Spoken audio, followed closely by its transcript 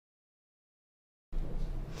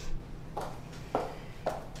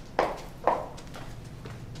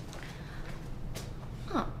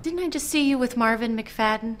I just see you with Marvin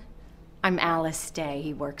McFadden? I'm Alice Day.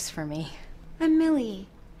 He works for me. I'm Millie.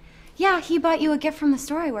 Yeah, he bought you a gift from the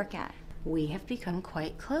store I work at. We have become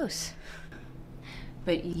quite close.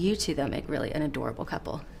 But you two, though, make really an adorable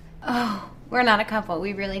couple. Oh, we're not a couple.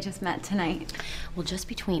 We really just met tonight. Well, just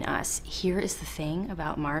between us, here is the thing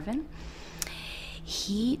about Marvin.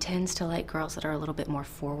 He tends to like girls that are a little bit more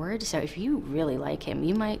forward, so if you really like him,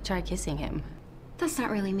 you might try kissing him. That's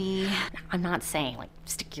not really me. I'm not saying, like,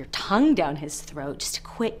 stick your tongue down his throat, just a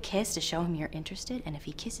quick kiss to show him you're interested, and if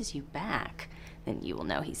he kisses you back, then you will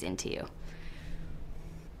know he's into you.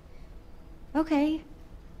 Okay.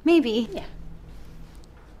 Maybe. Yeah.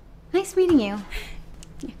 Nice meeting you.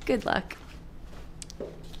 Yeah, good luck.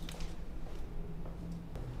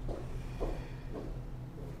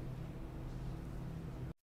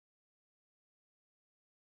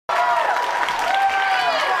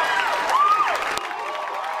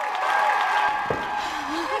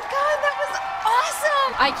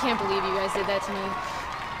 I can't believe you guys did that to me.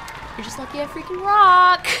 You're just lucky I freaking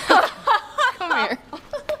rock. Come here.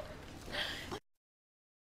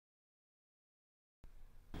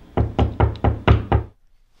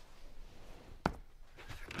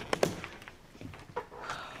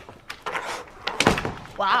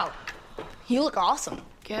 Wow, you look awesome.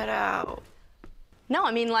 Get out. No,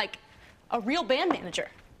 I mean like a real band manager.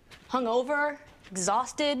 Hungover,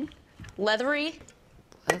 exhausted, leathery.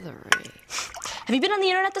 Leathery. Have you been on the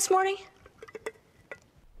internet this morning?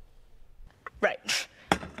 Right.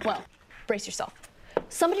 Well, brace yourself.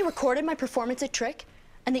 Somebody recorded my performance at Trick,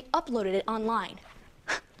 and they uploaded it online.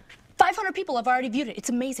 500 people have already viewed it. It's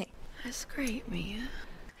amazing. That's great, Mia.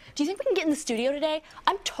 Do you think we can get in the studio today?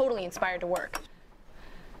 I'm totally inspired to work.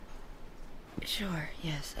 Sure,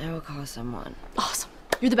 yes, I will call someone. Awesome.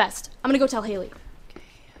 You're the best. I'm gonna go tell Haley. Okay.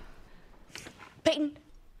 Peyton,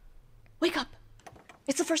 wake up.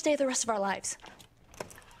 It's the first day of the rest of our lives.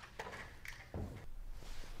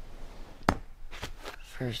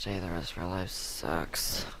 First day of the rest of our lives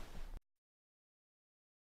sucks.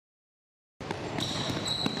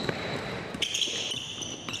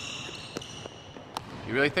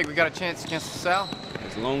 You really think we got a chance against LaSalle?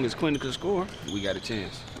 As long as Quinn can score, we got a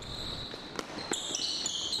chance.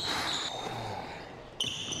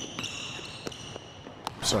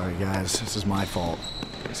 Sorry, guys. This is my fault.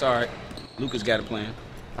 It's all right. Luca's got a plan.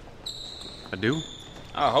 I do?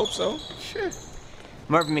 I hope so. Sure.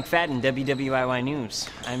 Marvin McFadden, WWIY News.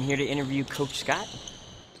 I'm here to interview Coach Scott.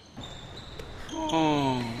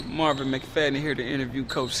 Oh, Marvin McFadden here to interview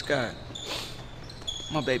Coach Scott.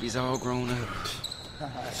 My baby's all grown up.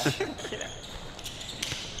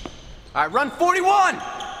 All right, run 41!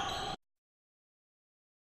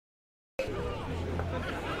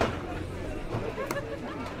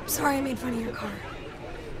 Sorry I made fun of your car.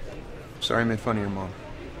 Sorry I made fun of your mom.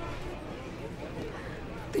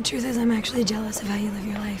 The truth is I'm actually jealous of how you live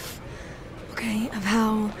your life. Okay? Of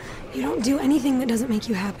how you don't do anything that doesn't make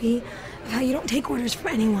you happy. Of how you don't take orders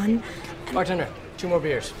from anyone. Bartender, 2 more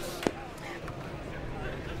beers.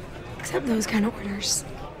 Except those kind of orders.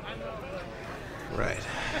 Right.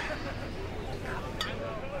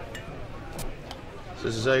 So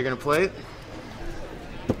this is how you're gonna play it?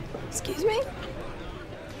 Excuse me?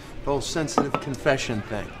 The whole sensitive confession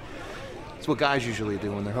thing. It's what guys usually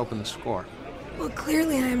do when they're hoping to score. Well,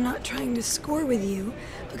 clearly I am not trying to score with you,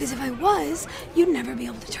 because if I was, you'd never be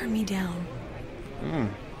able to turn me down.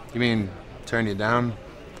 You mean turn you down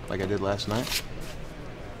like I did last night?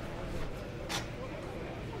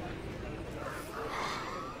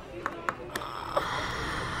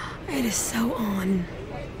 It is so on.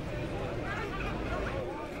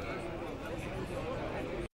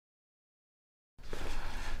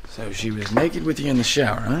 So she was naked with you in the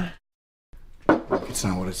shower, huh? It's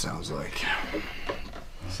not what it sounds like.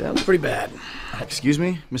 Sounds pretty bad. Excuse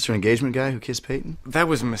me, Mr. Engagement guy who kissed Peyton? That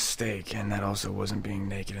was a mistake, and that also wasn't being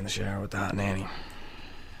naked in the shower with the hot nanny.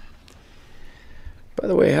 By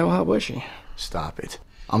the way, how hot was she? Stop it.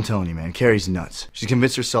 I'm telling you, man, Carrie's nuts. She's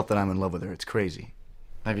convinced herself that I'm in love with her. It's crazy.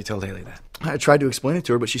 Have you told Haley that? I tried to explain it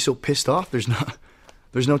to her, but she's so pissed off, there's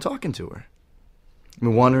no talking to her. I've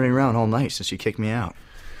been wandering around all night since she kicked me out.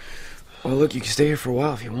 Well, look, you can stay here for a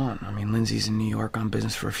while if you want. I mean, Lindsay's in New York on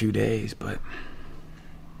business for a few days, but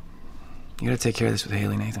you gotta take care of this with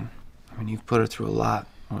Haley, Nathan. I mean, you've put her through a lot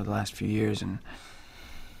over the last few years, and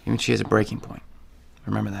even she has a breaking point.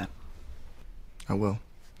 Remember that. I will.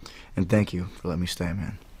 And thank you for letting me stay,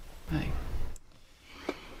 man. Hey.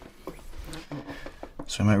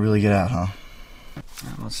 So I might really get out, huh?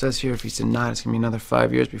 Well, it says here if he's denied, it's gonna be another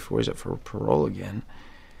 5 years before he's up for parole again.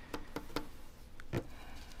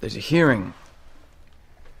 There's a hearing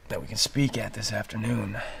that we can speak at this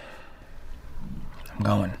afternoon.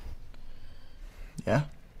 I'm going. Yeah?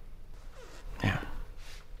 Yeah.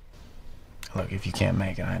 Look, if you can't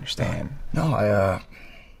make it, I understand. No,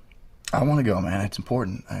 I want to go, man. It's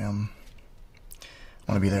important. I want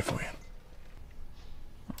to be there for you.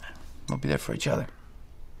 We'll be there for each other.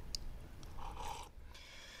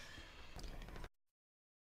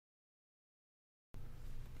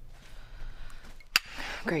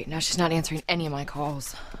 Great, now she's not answering any of my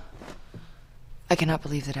calls. I cannot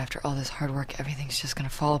believe that after all this hard work, everything's just gonna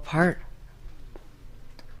fall apart.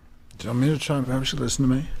 Do you want me to try and perhaps she'll listen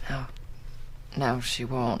to me? No. No, she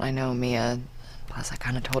won't. I know Mia. Plus, I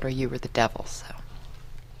kind of told her you were the devil, so...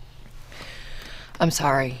 I'm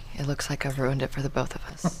sorry. It looks like I've ruined it for the both of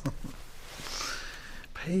us.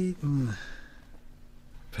 Peyton,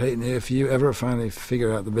 if you ever finally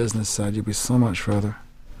figure out the business side, you'll be so much further.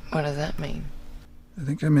 What does that mean? I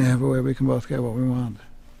think I may have a way we can both get what we want.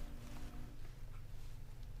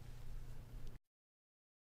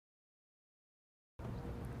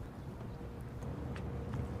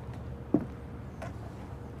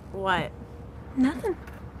 What? Nothing.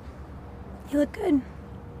 You look good.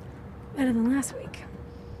 Better than last week.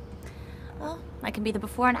 Well, I can be the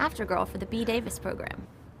before and after girl for the B. Davis program.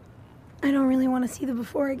 I don't really want to see the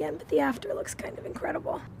before again, but the after looks kind of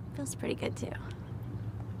incredible. Feels pretty good, too.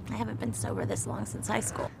 I haven't been sober this long since high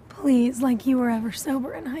school. Please, like you were ever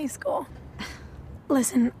sober in high school.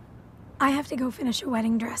 Listen, I have to go finish a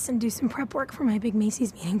wedding dress and do some prep work for my big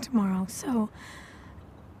Macy's meeting tomorrow, so...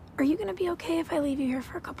 Are you gonna be okay if I leave you here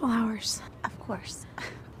for a couple hours? Of course.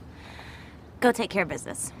 Go take care of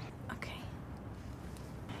business. Okay.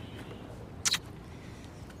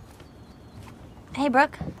 Hey,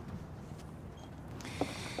 Brooke.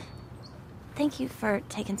 Thank you for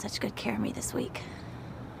taking such good care of me this week.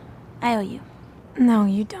 I owe you. No,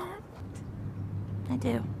 you don't. I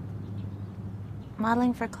do.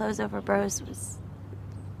 Modeling for Clothes Over Bros was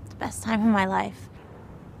the best time of my life.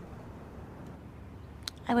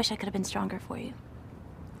 I wish I could have been stronger for you.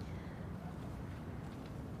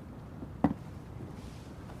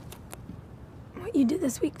 What you did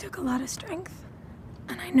this week took a lot of strength.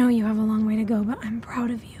 And I know you have a long way to go, but I'm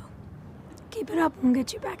proud of you. Keep it up and we'll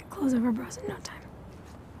get you back at Clothes Over Bros in no time.